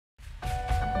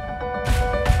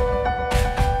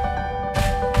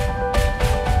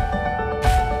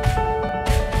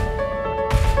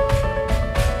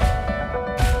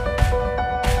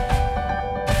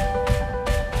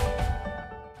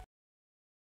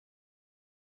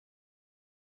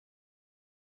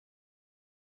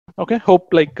Okay, hope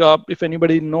like if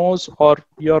anybody knows or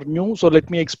you're new, so let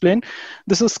me explain.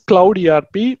 This is cloud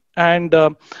ERP, and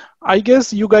I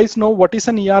guess you guys know what is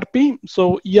an ERP.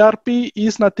 So ERP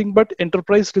is nothing but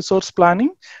enterprise resource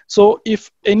planning. So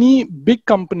if any big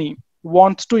company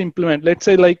wants to implement, let's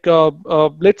say like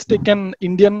let's take an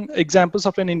Indian examples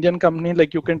of an Indian company,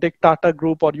 like you can take Tata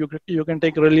Group or you can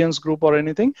take Reliance Group or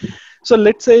anything. So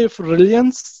let's say if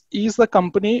Reliance is the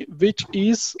company which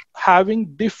is having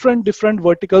different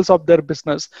verticals of their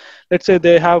business. Let's say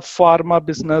they have pharma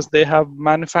business, they have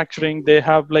manufacturing, they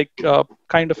have like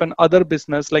kind of an other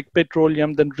business like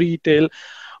petroleum, then retail,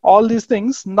 all these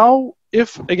things. Now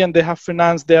if again they have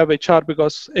finance, they have HR,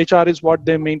 because HR is what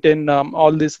they maintain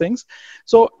all these things.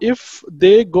 So if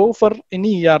they go for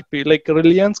any ERP, like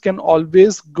Reliance can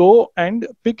always go and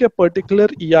pick a particular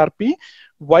ERP.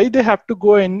 Why they have to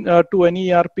go in to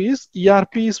any ERPs?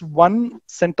 ERP is one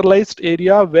centralized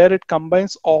area where it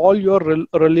combines all your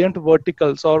relevant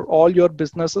verticals or all your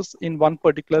businesses in one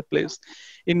particular place.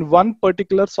 In one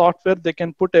particular software, they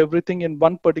can put everything in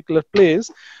one particular place,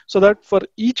 so that for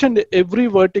each and every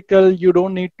vertical, you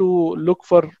don't need to look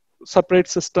for separate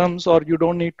systems, or you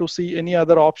don't need to see any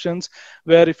other options,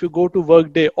 where if you go to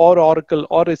Workday or Oracle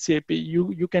or SAP,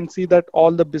 you can see that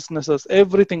all the businesses,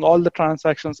 everything, all the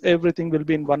transactions, everything will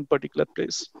be in one particular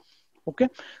place. Okay,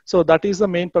 so that is the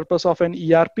main purpose of an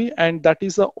ERP, and that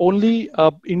is the only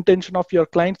intention of your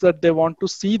clients, that they want to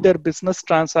see their business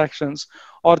transactions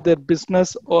or their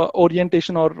business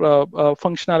orientation or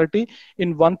functionality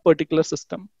in one particular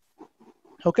system.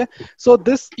 Okay, so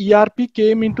this ERP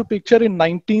came into picture in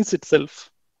 19th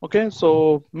itself. Okay,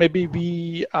 so maybe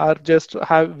we are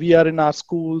in our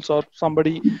schools or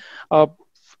somebody. Uh,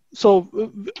 so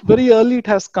very early it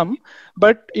has come,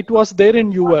 but it was there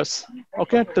in US.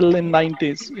 Okay, till in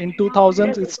 90s. In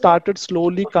 2000s, it started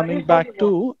slowly coming back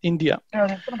to India,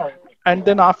 and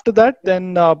then after that,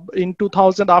 then in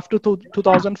 2000, after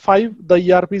 2005,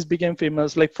 the ERPs became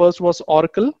famous. Like first was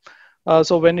Oracle.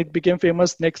 So when it became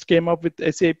famous, next came up with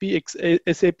SAP.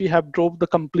 SAP have drove the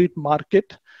complete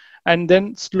market, and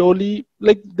then slowly,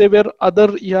 like there were other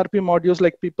ERP modules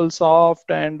like PeopleSoft,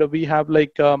 and we have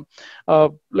like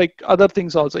other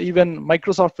things also. Even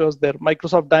Microsoft was there.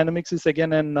 Microsoft Dynamics is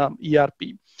again an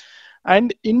ERP.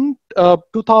 And in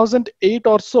 2008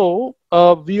 or so,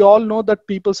 we all know that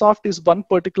PeopleSoft is one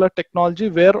particular technology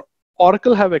where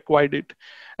Oracle have acquired it.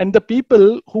 And the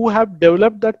people who have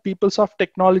developed that PeopleSoft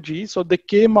technology, so they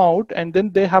came out and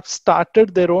then they have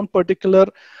started their own particular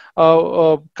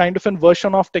kind of a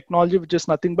version of technology, which is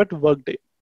nothing but Workday.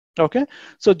 Okay,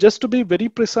 so just to be very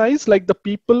precise, like the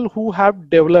people who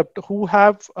have developed, who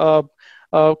have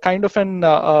kind of an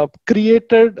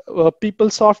created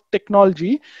PeopleSoft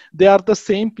technology, they are the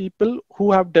same people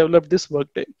who have developed this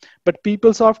Workday. But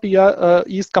PeopleSoft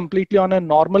is completely on a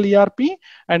normal ERP,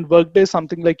 and Workday is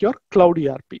something like your cloud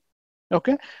ERP.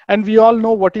 Okay, and we all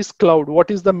know what is cloud.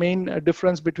 What is the main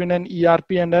difference between an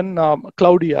ERP and an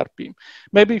cloud ERP?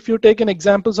 Maybe if you take an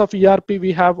examples of ERP,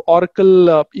 we have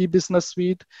Oracle e-business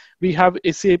suite, we have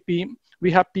SAP,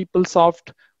 we have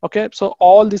PeopleSoft. Okay, so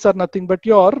all these are nothing but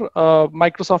your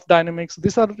Microsoft Dynamics.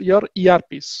 These are your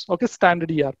ERPs. Okay,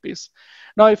 standard ERPs.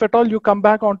 Now, if at all you come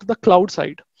back onto the cloud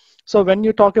side. So when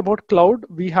you talk about cloud,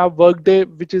 we have Workday,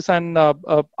 which is an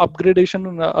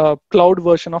upgradation cloud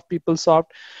version of PeopleSoft.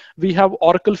 We have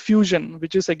Oracle Fusion,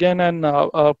 which is again an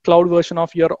cloud version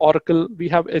of your Oracle. We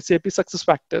have SAP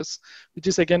SuccessFactors, which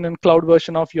is again a cloud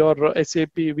version of your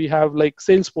SAP. We have like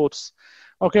Salesforce.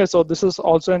 Okay, so this is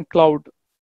also in cloud.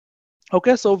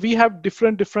 Okay, so we have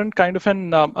different kind of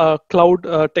an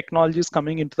cloud technologies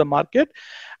coming into the market,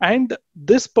 and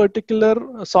this particular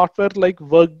software like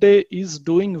Workday is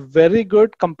doing very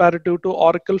good comparative to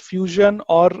Oracle Fusion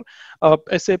or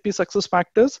SAP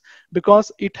SuccessFactors,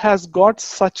 because it has got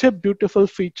such a beautiful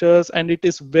features, and it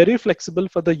is very flexible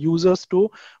for the users to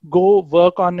go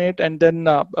work on it, and then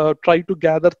try to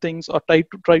gather things or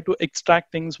try to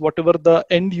extract things, whatever the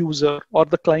end user or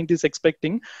the client is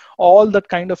expecting. All that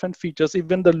kind of an features,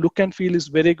 even the look and feel is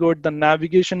very good, the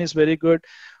navigation is very good.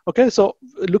 Okay, so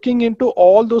looking into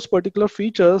all those particular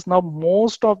features, now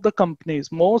most of the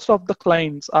companies, most of the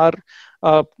clients are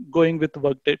going with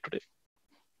Workday today.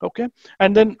 Okay,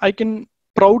 and then I can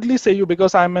proudly say you,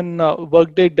 because I'm an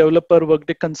Workday developer,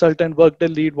 Workday consultant, Workday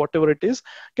lead, whatever it is,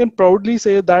 can proudly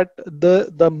say that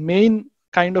the main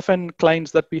kind of an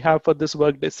clients that we have for this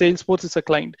Workday, Salesforce is a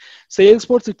client.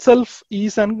 Salesforce itself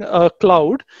is an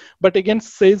cloud, but again,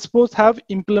 Salesforce have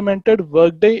implemented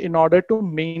Workday in order to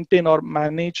maintain or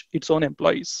manage its own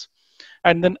employees.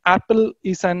 And then Apple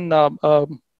is an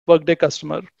Workday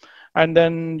customer. And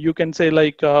then you can say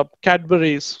like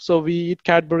Cadbury's. So we eat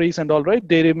Cadbury's and all, right?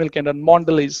 Dairy Milk, and then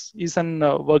Mondelez is an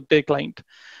Workday client.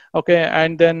 Okay,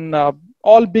 and then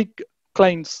all big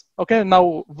clients. Okay,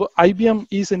 now IBM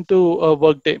is into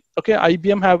Workday. Okay,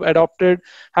 IBM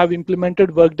have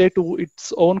implemented Workday to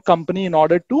its own company in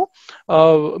order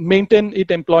to maintain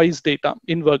its employees' data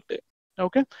in Workday.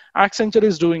 Okay, Accenture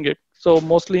is doing it. So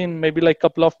mostly in maybe like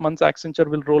couple of months, Accenture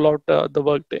will roll out the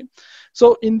Workday.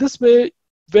 So in this way,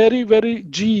 very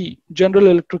GE, General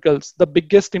Electricals, the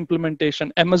biggest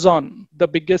implementation, Amazon, the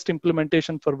biggest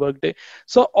implementation for Workday.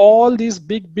 So all these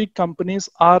big companies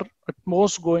are at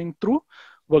most going through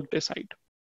Workday side.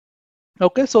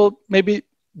 Okay, so maybe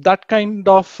that kind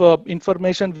of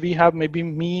information we have, maybe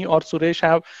me or Suresh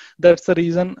have. That's the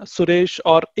reason Suresh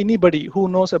or anybody who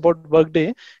knows about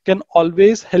Workday can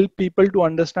always help people to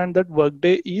understand that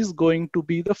Workday is going to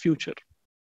be the future.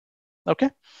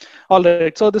 Okay, all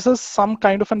right, so this is some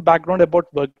kind of a background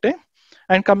about Workday.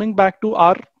 And coming back to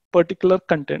our particular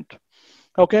content.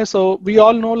 Okay, so we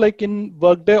all know, like in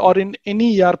Workday or in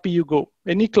any ERP you go,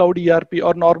 any cloud ERP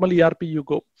or normal ERP you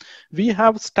go, we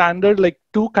have standard like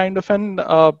two kind of an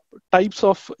types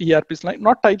of ERPs, like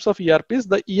not types of ERPs.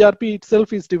 The ERP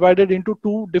itself is divided into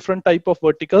two different type of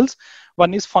verticals.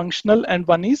 One is functional and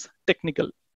one is technical.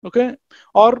 Okay,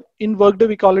 or in Workday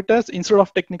we call it as, instead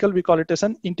of technical, we call it as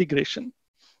an integration.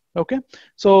 Okay,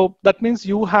 so that means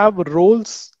you have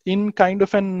roles in kind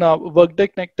of an Workday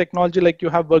technology, like you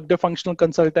have Workday functional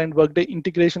consultant, Workday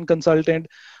integration consultant,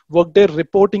 Workday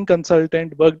reporting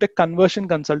consultant, Workday conversion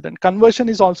consultant. Conversion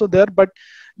is also there, but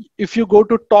if you go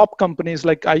to top companies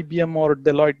like IBM or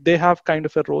Deloitte, they have kind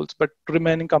of a roles, but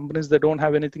remaining companies, they don't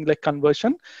have anything like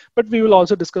conversion. But we will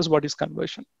also discuss what is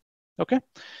conversion. Okay,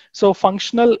 so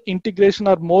functional, integration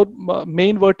are more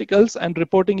main verticals, and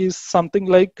reporting is something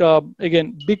like,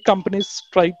 again, big companies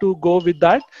try to go with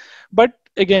that. But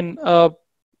again,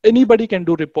 anybody can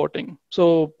do reporting.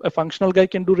 So a functional guy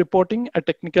can do reporting, a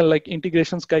technical like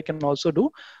integrations guy can also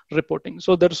do reporting.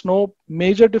 So there's no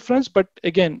major difference. But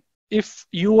again, if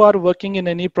you are working in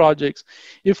any projects,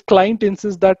 if client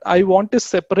insists that I want a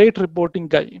separate reporting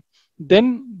guy,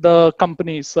 then the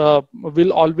companies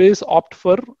will always opt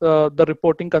for the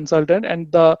reporting consultant,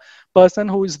 and the person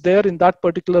who is there in that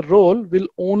particular role will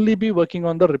only be working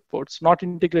on the reports, not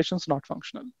integrations, not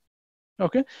functional.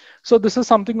 Okay, so this is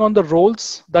something on the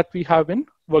roles that we have in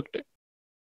Workday.